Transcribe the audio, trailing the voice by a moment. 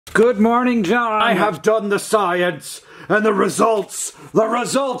Good morning, John. I have done the science, and the results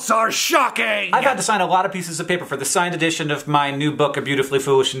are shocking! I've had to sign a lot of pieces of paper for the signed edition of my new book, A Beautifully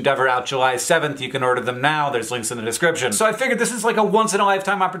Foolish Endeavor, out July 7th. You can order them now. There's links in the description. So I figured this is like a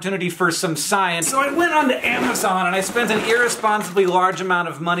once-in-a-lifetime opportunity for some science. So I went onto Amazon and I spent an irresponsibly large amount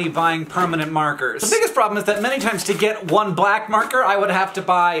of money buying permanent markers. The biggest problem is that many times to get one black marker, I would have to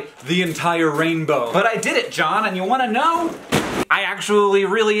buy the entire rainbow. But I did it, John, and you want to know? I actually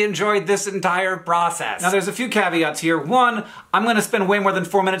really enjoyed this entire process. Now there's a few caveats here. One, I'm gonna spend way more than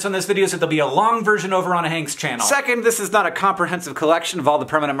 4 minutes on this video, so there'll be a long version over on Hankschannel. Second, this is not a comprehensive collection of all the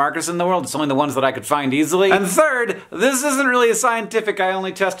permanent markers in the world, it's only the ones that I could find easily. And third, this isn't really a scientific, I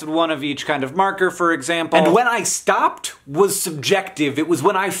only tested one of each kind of marker, for example. And when I stopped was subjective. It was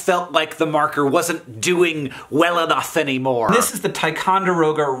when I felt like the marker wasn't doing well enough anymore. This is the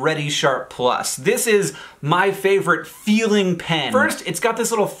Ticonderoga Ready Sharp Plus. This is my favorite feeling pen. First, it's got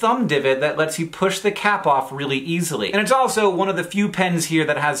this little thumb divot that lets you push the cap off really easily. And it's also one of the few pens here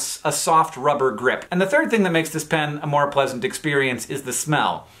that has a soft rubber grip. And the third thing that makes this pen a more pleasant experience is the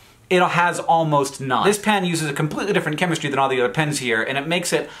smell. It has almost none. This pen uses a completely different chemistry than all the other pens here, and it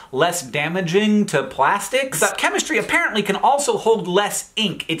makes it less damaging to plastics. That chemistry apparently can also hold less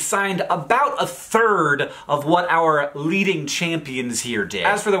ink. It signed about a third of what our leading champions here did.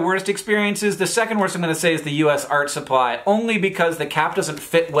 As for the worst experiences, the second worst I'm gonna say is the US Art Supply, only because the cap doesn't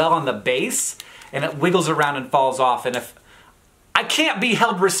fit well on the base, and it wiggles around and falls off, and if I can't be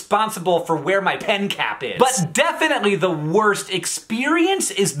held responsible for where my pen cap is. But definitely the worst experience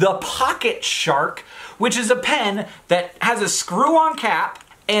is the Pocket Shark, which is a pen that has a screw-on cap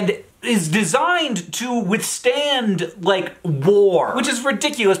and is designed to withstand, like, war. Which is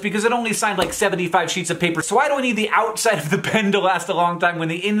ridiculous because it only signed like 75 sheets of paper, so why do I need the outside of the pen to last a long time when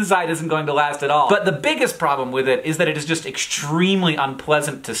the inside isn't going to last at all? But the biggest problem with it is that it is just extremely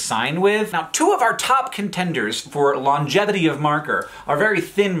unpleasant to sign with. Now, two of our top contenders for longevity of marker are very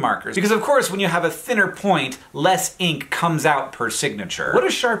thin markers, because of course when you have a thinner point, less ink comes out per signature. What a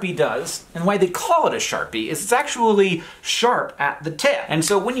Sharpie does, and why they call it a Sharpie, is it's actually sharp at the tip. And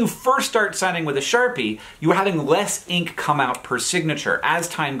so when you first start signing with a Sharpie, you're having less ink come out per signature. As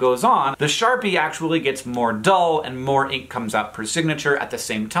time goes on, the Sharpie actually gets more dull and more ink comes out per signature. At the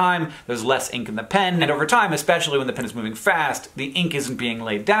same time, there's less ink in the pen, and over time, especially when the pen is moving fast, the ink isn't being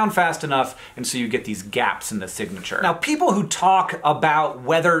laid down fast enough, and so you get these gaps in the signature. Now, people who talk about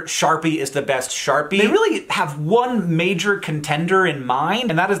whether Sharpie is the best Sharpie, they really have one major contender in mind,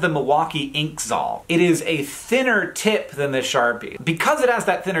 and that is the Milwaukee Inkzol. It is a thinner tip than the Sharpie. Because it has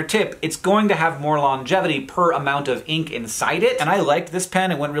that thinner tip, it's going to have more longevity per amount of ink inside it. And I liked this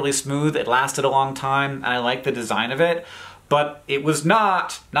pen, it went really smooth, it lasted a long time, and I liked the design of it. But it was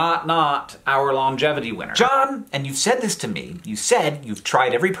not our longevity winner. John, and you've said this to me, you said you've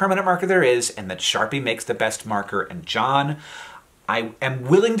tried every permanent marker there is and that Sharpie makes the best marker. And John, I am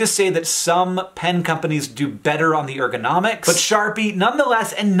willing to say that some pen companies do better on the ergonomics, but Sharpie,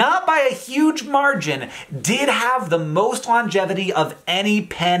 nonetheless, and not by a huge margin, did have the most longevity of any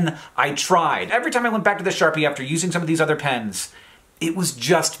pen I tried. Every time I went back to the Sharpie after using some of these other pens, it was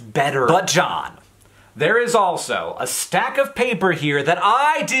just better. But John, there is also a stack of paper here that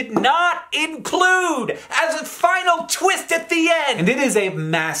I did not include as a final twist at the end. And it is a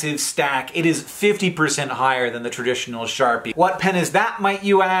massive stack. It is 50% higher than the traditional Sharpie. What pen is that, might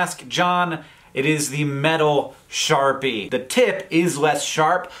you ask? John, it is the metal Sharpie. The tip is less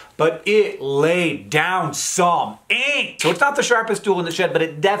sharp, but it laid down some ink. So it's not the sharpest tool in the shed, but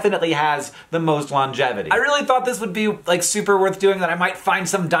it definitely has the most longevity. I really thought this would be like super worth doing, that I might find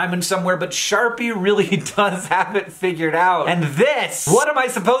some diamond somewhere, but Sharpie really does have it figured out. And this, what am I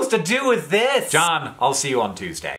supposed to do with this? John, I'll see you on Tuesday.